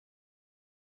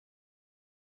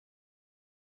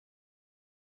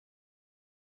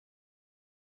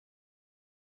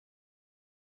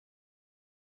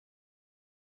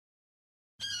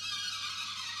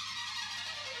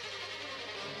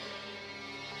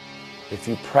If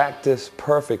you practice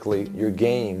perfectly, your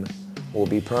game will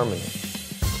be permanent.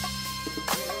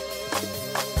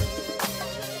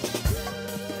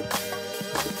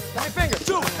 How many fingers?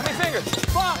 2. How many fingers?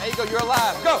 5. There you go, you're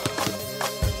alive. Go.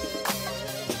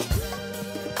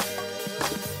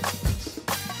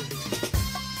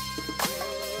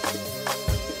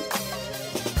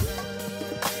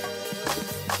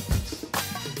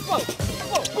 Whoa,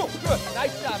 whoa, boom, good.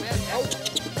 Nice job, man.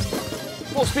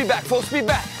 Full speed back, full speed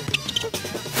back.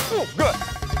 Ooh, good.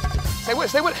 Stay with it,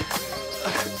 stay with it.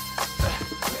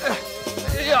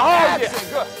 Yeah, oh, yeah.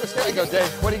 Good. There you go, Dave.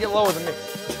 What do you get lower than me?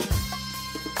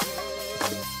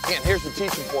 Again, here's the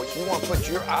teaching point. You want to put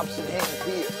your opposite hand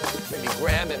here. Maybe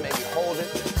grab it, maybe hold it.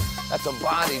 That's a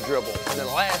body dribble. And then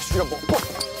the last dribble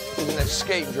is an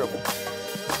escape dribble.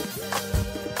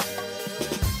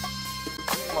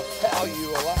 I'm going to foul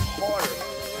you a lot harder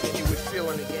than you would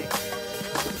feel in the game.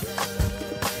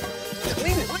 Yeah,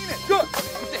 lean it, lean it. Good.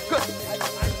 Get there, good.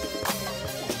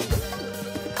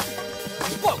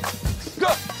 Explode.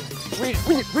 Good. Read it,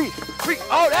 read it, read it, read it.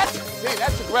 Oh, that's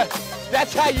aggressive.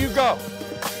 That's how you go.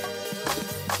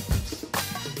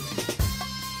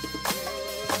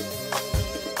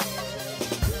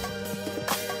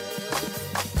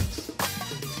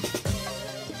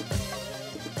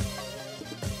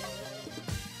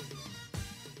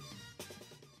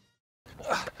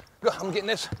 Good, I'm getting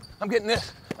this, I'm getting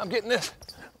this, I'm getting this.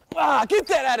 Ah, get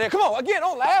that out of there, come on, again,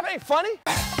 don't laugh, ain't funny.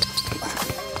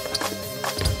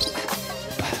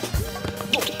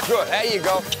 Good, there you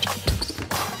go.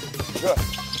 Good,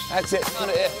 that's it,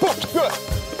 under there, boom, good.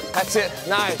 That's it,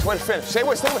 nice, way to finish. Stay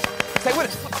with it, stay with it, stay with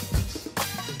it.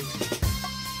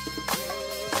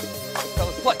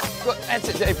 Fellas, play, good, that's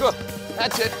it, Dave, good.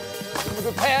 That's it, have a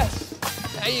good pass.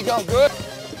 There you go, good.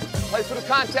 Play through the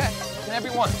contact.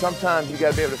 Everyone. Sometimes you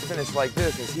got to be able to finish like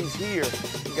this. As he's here,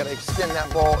 you got to extend that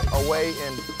ball away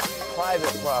in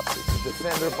private property. The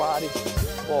defender body,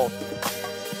 ball.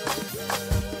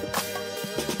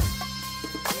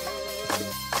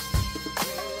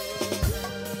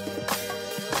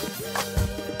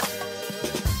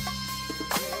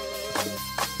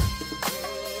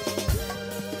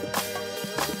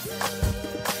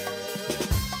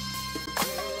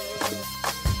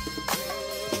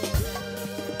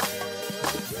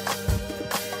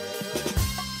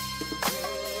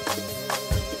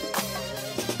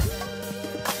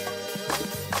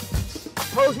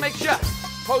 Pros make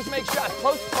shots. Pros make shots.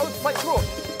 Pros play through it.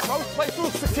 Pros play through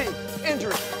fatigue,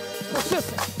 injury,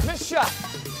 persistence, missed shots.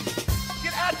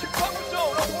 Get out your comfort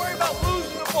zone. Don't worry about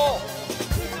losing the ball.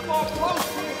 Keep the ball close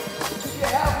to you so you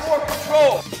have more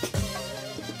control.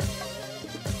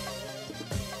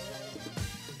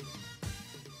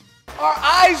 Our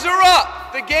eyes are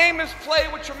up. The game is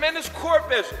played with tremendous court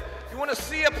vision. You want to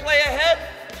see a play ahead?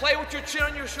 Play with your chin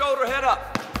on your shoulder, head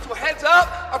up. So heads up,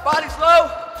 our body's low.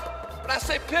 When I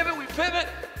say pivot, we pivot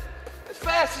as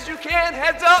fast as you can,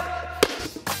 heads up.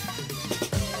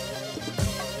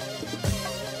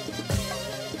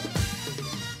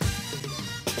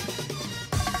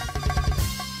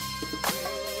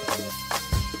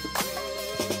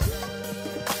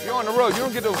 You're on the road, you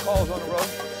don't get those calls on the road.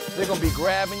 They're gonna be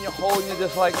grabbing you, holding you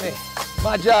just like me.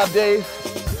 My job, Dave,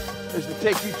 is to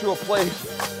take you to a place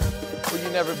where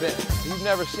you've never been. You've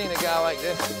never seen a guy like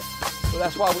this. So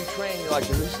that's why we train you like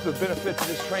this. This is the benefit to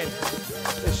this training.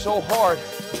 It's so hard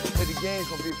that the game's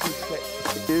gonna be a piece of cake.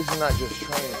 This is not just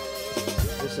training.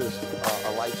 This is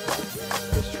a lifestyle.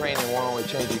 This training won't only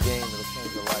change your game, it'll change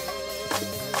your life.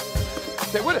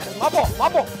 Stay with it, that's my ball,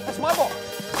 that's my ball.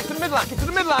 Get to the midline, get to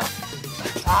the midline.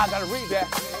 Ah, gotta read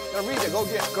that, go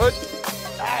get it, good.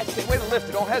 That's it, way to lift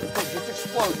it, don't hesitate, just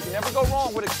explode. You can never go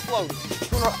wrong with explode.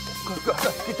 Good.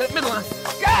 Get to the midline.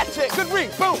 Gotcha, good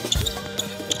read, boom.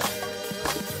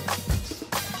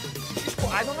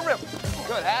 Eyes on the rim.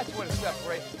 Good, that's when it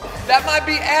separates. That might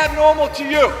be abnormal to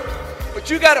you, but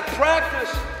you gotta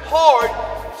practice hard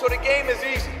so the game is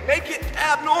easy. Make it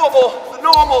abnormal, the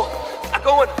normal,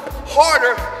 going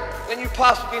harder than you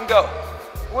possibly can go.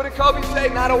 What did Kobe say?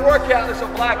 Not a workout, it's a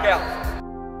blackout.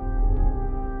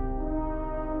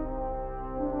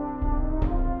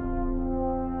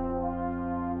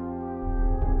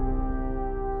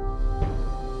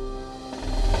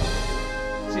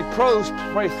 Pros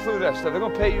play through that stuff. They're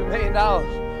gonna pay you $1 million.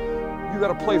 You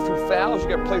gotta play through fouls, you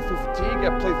gotta play through fatigue, you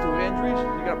gotta play through injuries,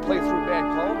 you gotta play through bad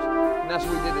calls. And that's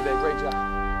what we did today. Great job.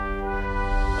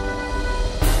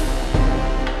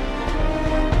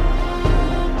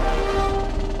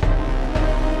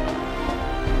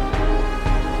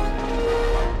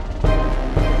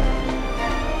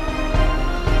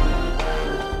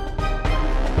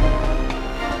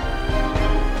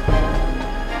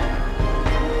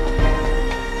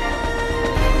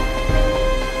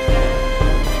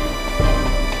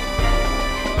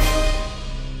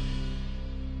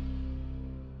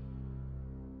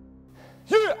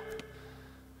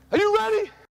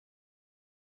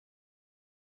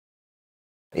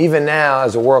 Even now,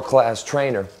 as a world-class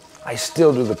trainer, I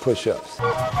still do the push-ups.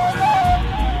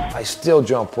 I still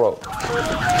jump rope.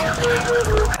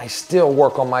 I still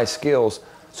work on my skills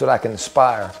so that I can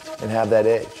inspire and have that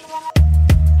edge.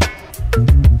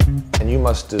 And you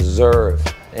must deserve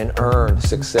and earn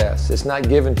success. It's not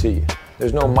given to you.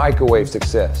 There's no microwave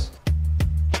success.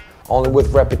 Only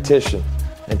with repetition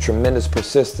and tremendous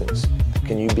persistence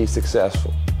can you be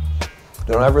successful.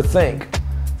 Don't ever think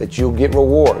that you'll get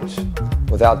rewards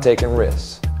without taking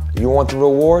risks. If you want the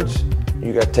rewards,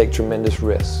 you got to take tremendous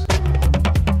risks.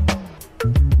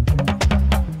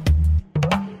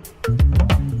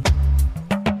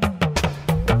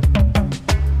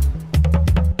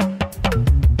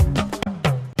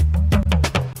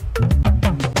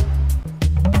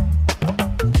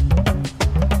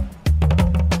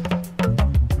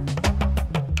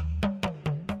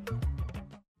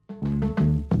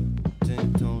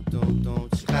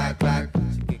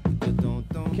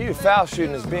 The key to foul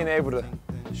shooting is being able to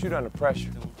shoot under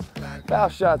pressure. Foul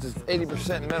shots is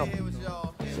 80% mental.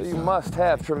 So you must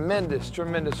have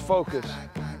tremendous focus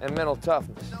and mental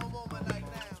toughness.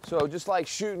 So just like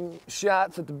shooting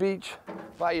shots at the beach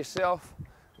by yourself,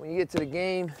 when you get to the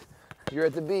game, you're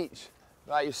at the beach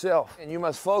by yourself. And you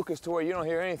must focus to where you don't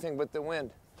hear anything but the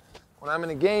wind. When I'm in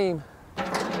a game,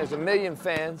 and there's 1 million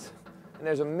fans, and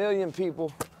there's 1 million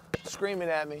people screaming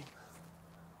at me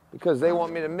because they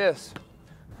want me to miss.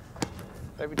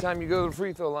 Every time you go to the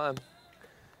free throw line,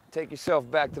 take yourself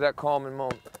back to that calming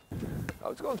moment. Oh,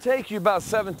 it's going to take you about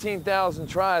 17,000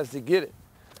 tries to get it.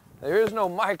 There is no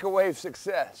microwave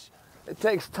success. It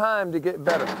takes time to get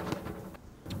better.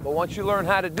 But once you learn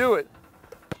how to do it,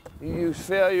 you use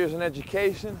failure as an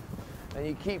education and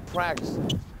you keep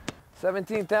practicing.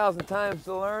 17,000 times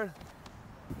to learn,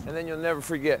 and then you'll never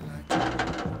forget.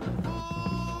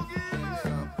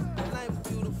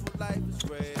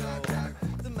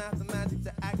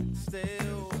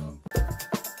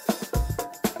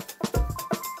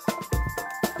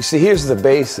 You see, here's the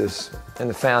basis and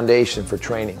the foundation for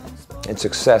training and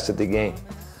success at the game.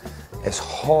 As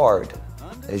hard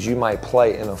as you might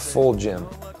play in a full gym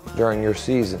during your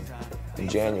season in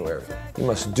January, you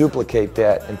must duplicate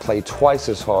that and play twice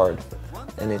as hard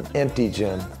in an empty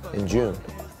gym in June.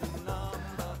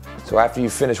 So after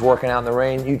you finish working out in the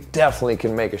rain, you definitely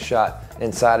can make a shot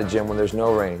inside a gym when there's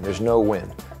no rain, there's no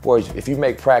wind. Boys, if you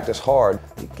make practice hard,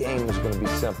 the game is going to be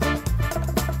simple.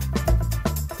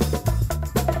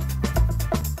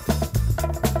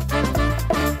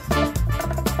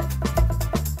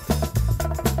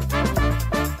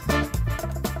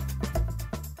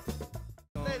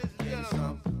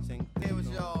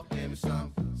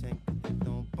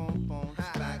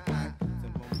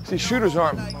 See, shooters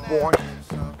aren't born.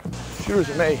 Shooters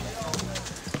are made.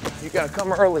 You gotta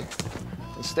come early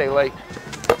and stay late.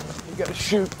 You gotta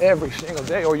shoot every single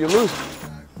day or you lose.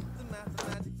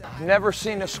 Never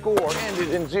seen a score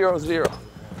ended in 0-0.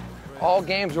 All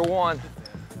games are won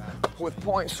with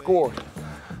points scored.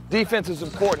 Defense is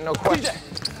important, no question.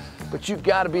 But you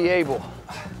gotta be able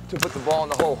to put the ball in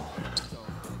the hole.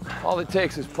 All it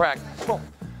takes is practice.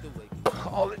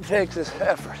 All it takes is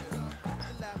effort.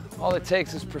 All it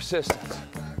takes is persistence,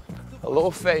 a little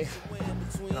faith,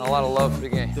 and a lot of love for the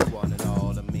game.